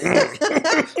body.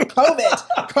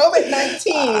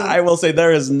 COVID-19. I will say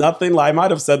there is nothing like, I might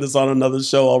have said this on another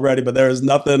show already, but there is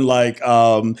nothing like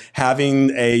having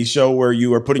a show where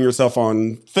you are putting yourself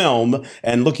on film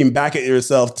and looking back at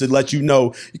yourself to let you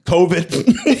know the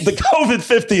COVID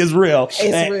 50 is real. It's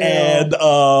real. And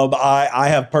I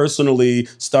have personally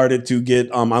started to get,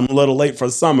 I'm a little late for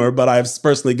summer, but I've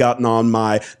personally gotten on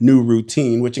my new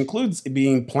routine, which includes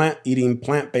eating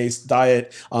plant-based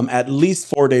diet at least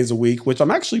 4 days a week, which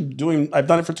I'm actually doing. I've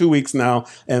done it for 2 weeks now,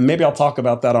 and maybe I'll talk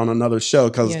about that on another show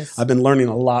because I've been learning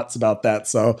a lot about that.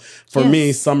 So for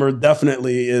me, summer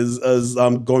definitely is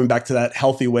going back to that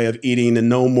healthy way of eating and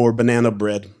no more banana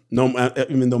bread. No,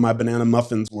 even though my banana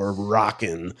muffins were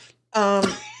rocking.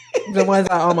 The ones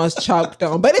I almost choked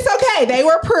on, but it's okay. They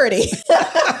were pretty.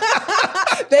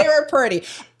 They were pretty.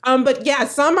 But yeah,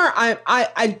 summer,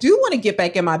 I do want to get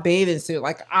back in my bathing suit.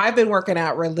 Like, I've been working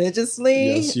out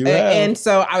religiously. Yes, you have. And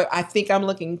so I think I'm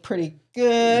looking pretty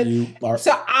good.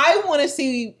 So I want to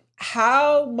see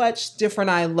how much different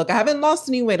I look. I haven't lost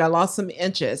any weight. I lost some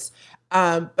inches.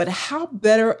 But how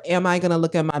better am I going to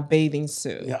look in my bathing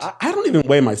suit? Yeah, I don't even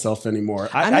weigh myself anymore.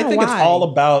 I think it's all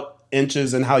about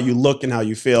inches and how you look and how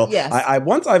you feel. Yes.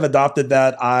 Once I've adopted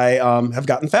that, I have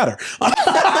gotten fatter.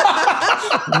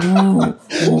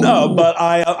 No, but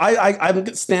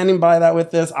I'm standing by that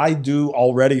with this. I do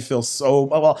already feel so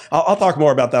well. I'll talk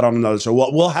more about that on another show.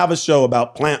 We'll have a show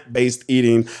about plant-based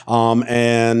eating,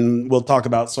 and we'll talk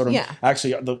about sort of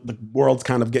actually the world's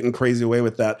kind of getting crazy away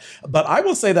with that. But I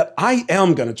will say that I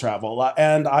am going to travel,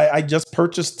 and I just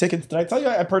purchased tickets. Did I tell you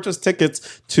I purchased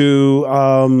tickets to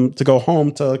go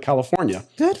home to California?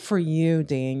 Good for you,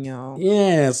 Daniel.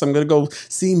 Yes, I'm going to go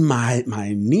see my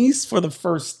niece for the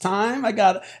first time. I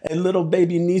got a little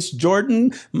baby niece,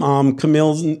 Jordan,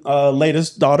 Camille's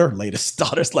latest daughter. Latest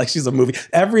daughter's like she's a movie.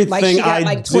 Everything like she got I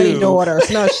like 20 do. Daughters.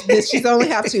 No, she's only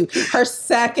have two. Her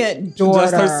second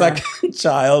daughter. Just her second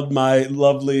child, my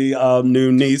lovely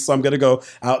new niece. So I'm going to go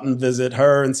out and visit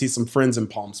her and see some friends in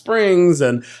Palm Springs.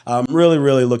 And I'm really,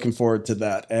 really looking forward to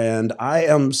that. And I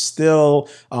am still,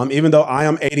 even though I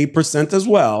am 80% as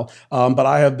well, but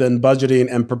I have been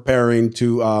budgeting and preparing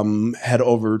to head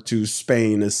over to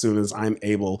Spain as soon as I'm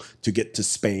able to get to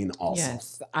Spain also.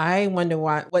 Yes. I wonder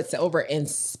what's over in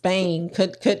Spain.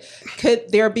 Could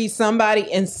there be somebody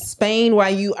in Spain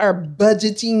while you are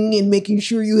budgeting and making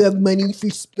sure you have money for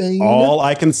Spain? All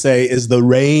I can say is the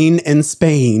rain in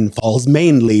Spain falls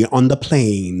mainly on the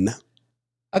plain.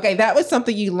 Okay, that was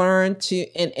something you learned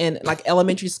in like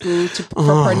elementary school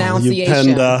for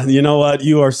pronunciation. Upendo, you know what?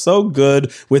 You are so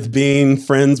good with being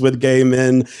friends with gay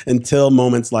men until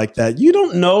moments like that. You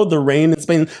don't know the rain in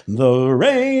Spain. The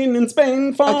rain in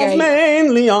Spain falls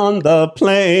mainly on the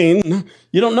plain.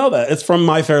 You don't know that. It's from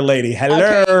My Fair Lady.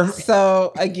 Hello. Okay,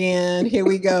 so again, here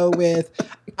we go with...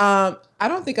 I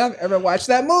don't think I've ever watched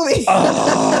that movie.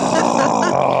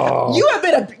 Oh. You have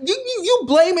been you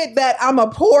blame it that I'm a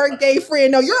poor gay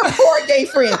friend. No, you're a poor gay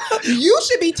friend. You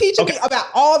should be teaching me about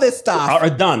all this stuff. All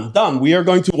right, done. We are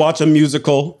going to watch a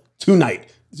musical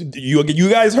tonight. You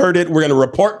guys heard it. We're going to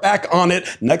report back on it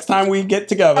next time we get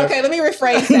together. Okay, let me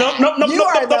rephrase that. You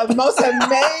are the most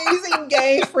amazing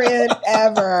gay friend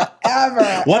ever.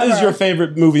 What is your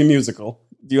favorite movie musical?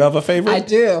 Do you have a favorite? I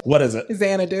do. What is it?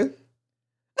 Xanadu.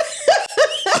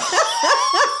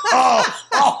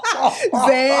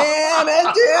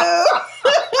 Xanadu.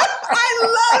 I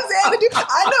love Xanadu.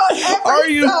 I know every Are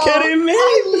you song. kidding me?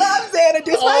 I love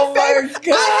Xanadu. It's my favorite.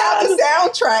 God. I have the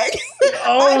soundtrack.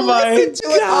 I listen to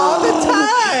it all the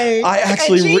time. I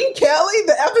actually and Gene Kelly,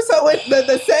 the episode with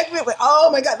the segment with, oh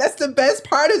my God, that's the best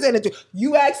part of Xanadu.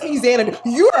 You ask me Xanadu,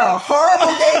 you are a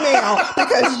horrible gay man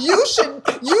because you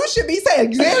should be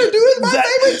saying Xanadu is my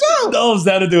favorite too. No,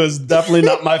 Xanadu is definitely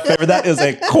not my favorite. That is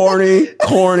a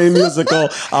corny musical.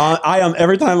 I am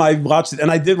every time I watch it,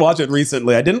 and I did watch it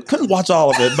recently. I couldn't watch all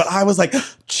of it, but I was like,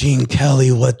 Gene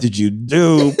Kelly, what did you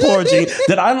do? Poor Gene.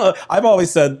 I've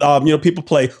always said, people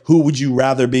play Who Would You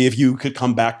Rather Be if you could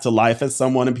come back to life as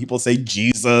someone, and people say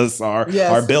Jesus or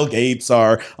Bill Gates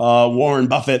or Warren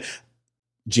Buffett.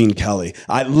 Gene Kelly.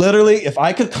 I literally, if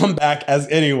I could come back as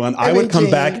anyone, I would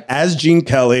come back as Gene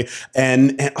Kelly,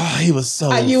 and he was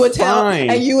so and you would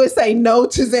fine. And you would say no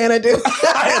to Xanadu. And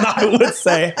I would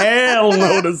say hell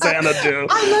no to Xanadu.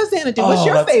 I love Xanadu. What's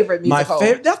your favorite musical?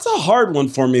 That's a hard one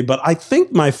for me, but I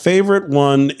think my favorite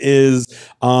one is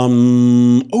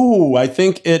I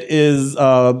think it is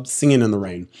Singing in the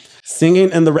Rain. Singing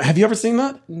in the Rain. Have you ever seen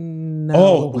that? No.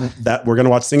 Oh, we're gonna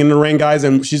watch Singing in the Rain, guys,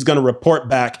 and she's gonna report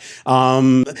back.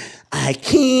 I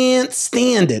can't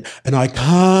stand it, and I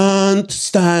can't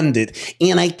stand it,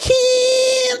 and I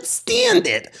can't stand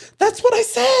it. That's what I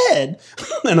said,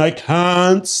 and I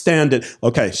can't stand it.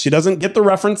 Okay, she doesn't get the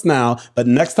reference now, but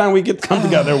next time we come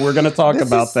together, we're gonna talk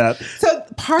about that. So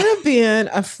part of being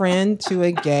a friend to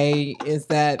a gay is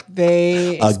that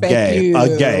they expect you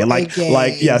a gay.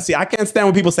 Yeah. See, I can't stand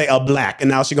when people say a black, and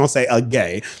now she's gonna say a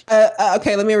gay.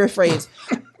 Okay, let me rephrase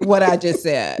what I just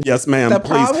said. Yes, ma'am. The Please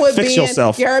problem with fix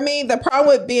yourself. You hear me? The problem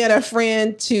with being a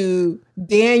friend to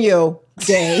Daniel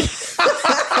Gay.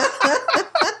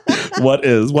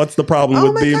 What's the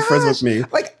problem with being friends with me?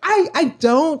 Like I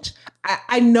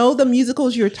know the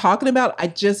musicals you're talking about. I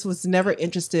just was never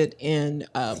interested in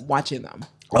watching them.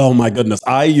 Oh my goodness.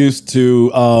 I used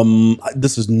to,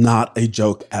 this is not a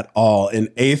joke at all. In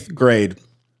 8th grade,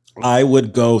 I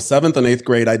would go 7th and 8th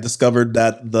grade. I discovered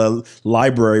that the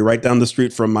library right down the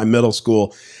street from my middle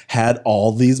school had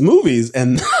all these movies.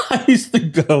 And I used to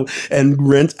go and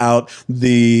rent out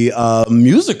the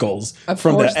musicals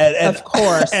from there. Of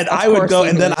course. And I would go,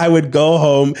 and then I would go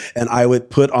home and I would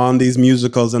put on these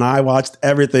musicals, and I watched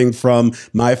everything from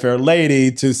My Fair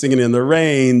Lady to Singing in the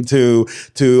Rain to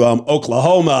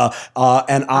Oklahoma.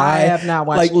 And I have not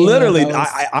watched like literally,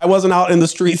 I wasn't out in the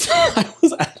streets. I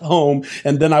was at home,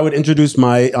 and then I would introduce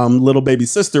my little baby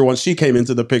sister once she came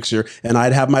into the picture, and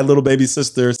I'd have my little baby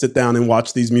sister sit down and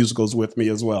watch these musicals with me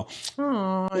as well.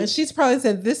 Oh, and she's probably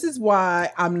said, "This is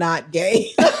why I'm not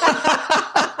gay."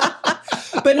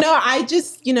 But no, I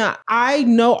just, I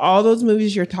know all those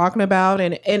movies you're talking about,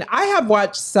 and I have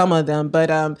watched some of them,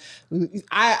 but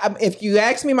if you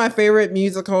ask me my favorite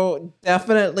musical,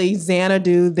 definitely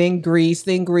Xanadu, then Grease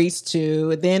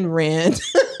 2, then Rent.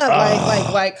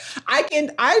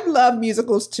 I love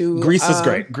musicals too. Grease is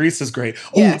great.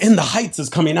 Oh, yes. In the Heights is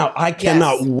coming out. I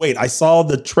cannot wait. I saw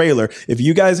the trailer. If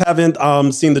you guys haven't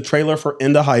seen the trailer for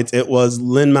In the Heights, it was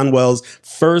Lin-Manuel's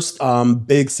first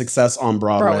big success on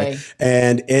Broadway.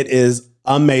 And it is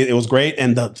amazing. It was great.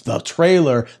 And the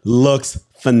trailer looks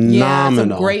phenomenal.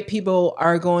 Yeah, some great people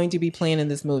are going to be playing in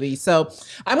this movie. So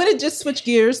I'm going to just switch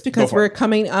gears because we're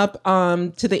coming up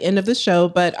to the end of the show.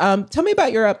 But tell me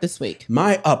about your up this week.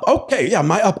 My up. Okay. Yeah,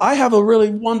 my up. I have a really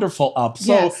wonderful up.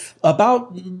 So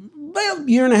about a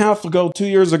year and a half ago, 2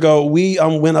 years ago, we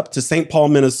went up to St. Paul,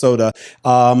 Minnesota,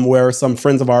 where some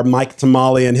friends of ours, Mike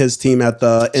Tamale and his team at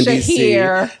the NBC.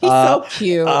 Shahir. He's so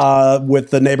cute. With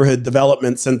the Neighborhood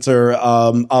Development Center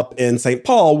up in St.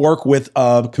 Paul, work with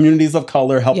communities of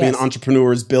color, helping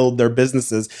entrepreneurs build their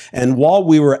businesses. And while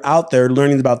we were out there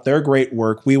learning about their great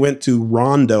work, we went to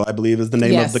Rondo, I believe is the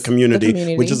name of the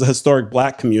community, which is a historic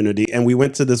Black community. And we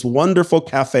went to this wonderful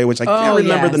cafe, which I can't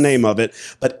remember the name of it.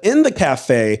 But in the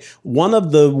cafe, one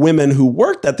of the women who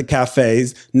worked at the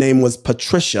cafe's name was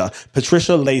Patricia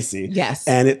Lacey. Yes.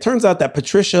 And it turns out that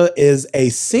Patricia is a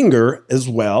singer as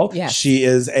well. Yes. She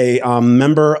is a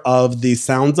member of the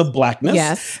Sounds of Blackness.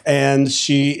 Yes. And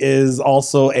she is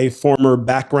also a former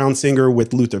background singer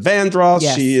with Luther Vandross.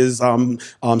 Yes. She is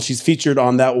she's featured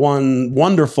on that one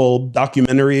wonderful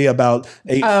documentary about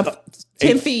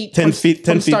 10 feet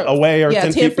away, or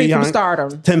 10 feet from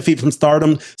stardom. 10 feet from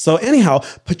stardom. So anyhow,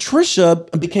 Patricia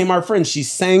became our friend. She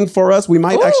sang for us. We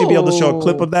might actually be able to show a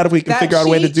clip of that if we can figure out a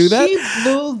way to do that. She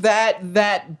blew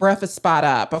that breakfast spot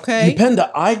up, okay?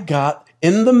 Upendo, I got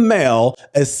in the mail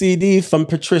a CD from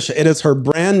Patricia. It is her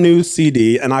brand new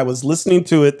CD, and I was listening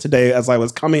to it today as I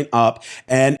was coming up,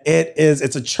 and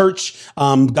it's a church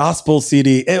gospel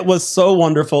CD. It was so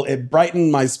wonderful. It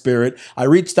brightened my spirit. I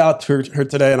reached out to her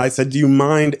today and I said, do you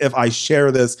mind if I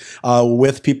share this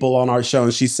with people on our show?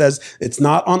 And she says it's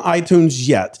not on iTunes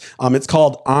yet. It's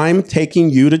called I'm Taking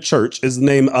You to Church is the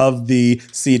name of the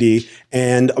CD.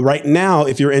 And right now,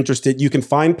 if you're interested, you can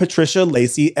find Patricia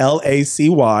Lacy, Lacy,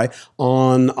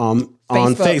 on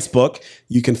Facebook.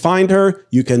 You can find her,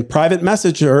 you can private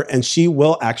message her, and she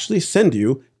will actually send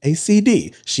you a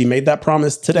CD. She made that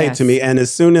promise today to me, and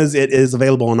as soon as it is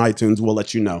available on iTunes, we'll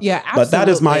let you know. Yeah, absolutely. But that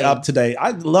is my up to date.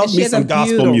 I love me some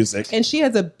gospel music. And she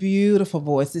has a beautiful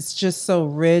voice. It's just so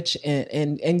rich,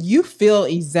 and you feel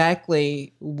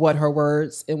exactly what her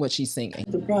words and what she's singing.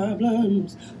 The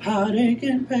problems, heartache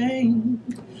and pain,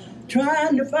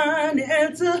 trying to find the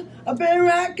answer, I've been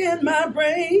racking my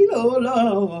brain, oh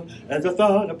Lord. As I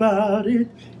thought about it,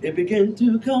 it began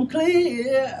to come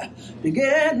clear to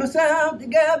get myself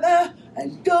together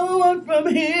and go on from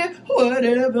here,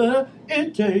 whatever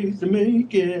it takes to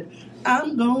make it.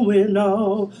 I'm going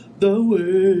all the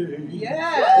way.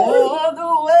 Yeah. All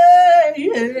the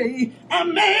way. I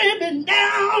may be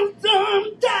down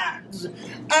sometimes.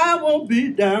 I won't be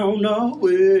down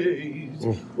always.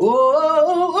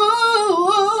 Oh,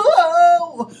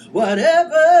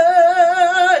 whatever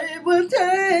it will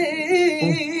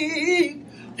take,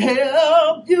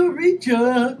 help you reach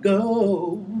your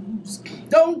goals.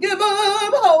 Don't give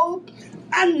up hope.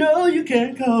 I know you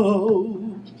can cope.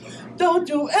 Don't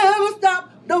you ever stop.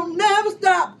 Don't never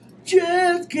stop.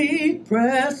 Just keep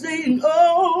pressing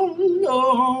on and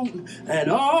on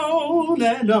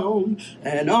and on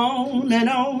and on and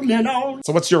on and on.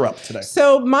 So what's your up today?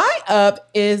 So my up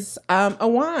is a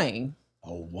wine.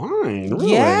 A wine?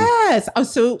 Really? Yes.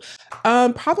 So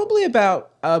probably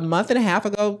about a month and a half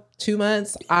ago, 2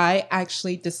 months, I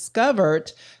actually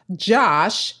discovered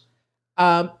Josh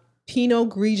Pinot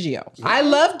Grigio. Yeah. I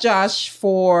love Josh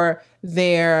for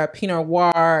their Pinot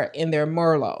Noir and their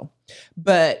Merlot,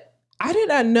 but I did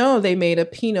not know they made a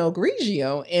Pinot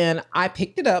Grigio, and I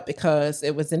picked it up because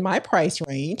it was in my price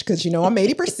range, because I'm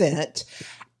 80%.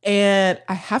 And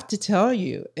I have to tell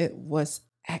you, it was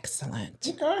excellent.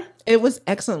 Okay. It was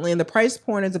excellent. And the price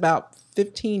point is about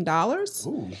 $15.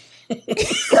 Ooh.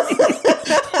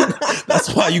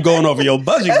 That's why you going over your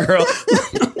budget, girl.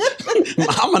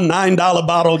 I'm a $9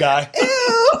 bottle guy.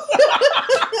 Ew.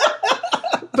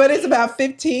 But it's about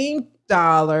 $15.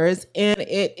 And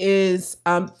it is,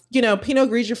 Pinot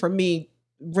Grigio for me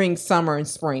brings summer and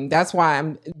spring. That's why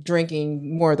I'm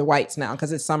drinking more of the whites now,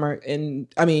 because it's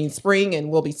spring and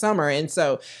will be summer. And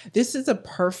so this is a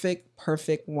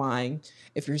perfect wine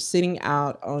if you're sitting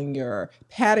out on your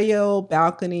patio,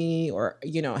 balcony, or,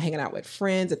 hanging out with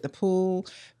friends at the pool.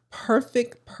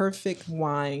 Perfect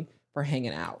wine for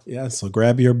hanging out. Yeah, so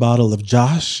grab your bottle of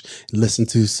Josh, listen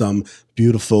to some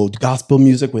beautiful gospel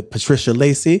music with Patricia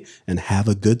Lacy, and have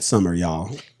a good summer,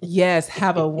 y'all. Yes,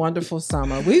 have a wonderful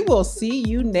summer. We will see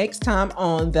you next time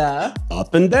on the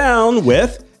Up and Down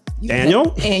with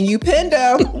Daniel and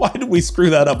Upendo. Why did we screw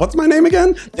that up? What's my name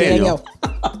again? Daniel.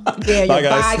 Bye, guys.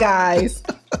 Bye, guys.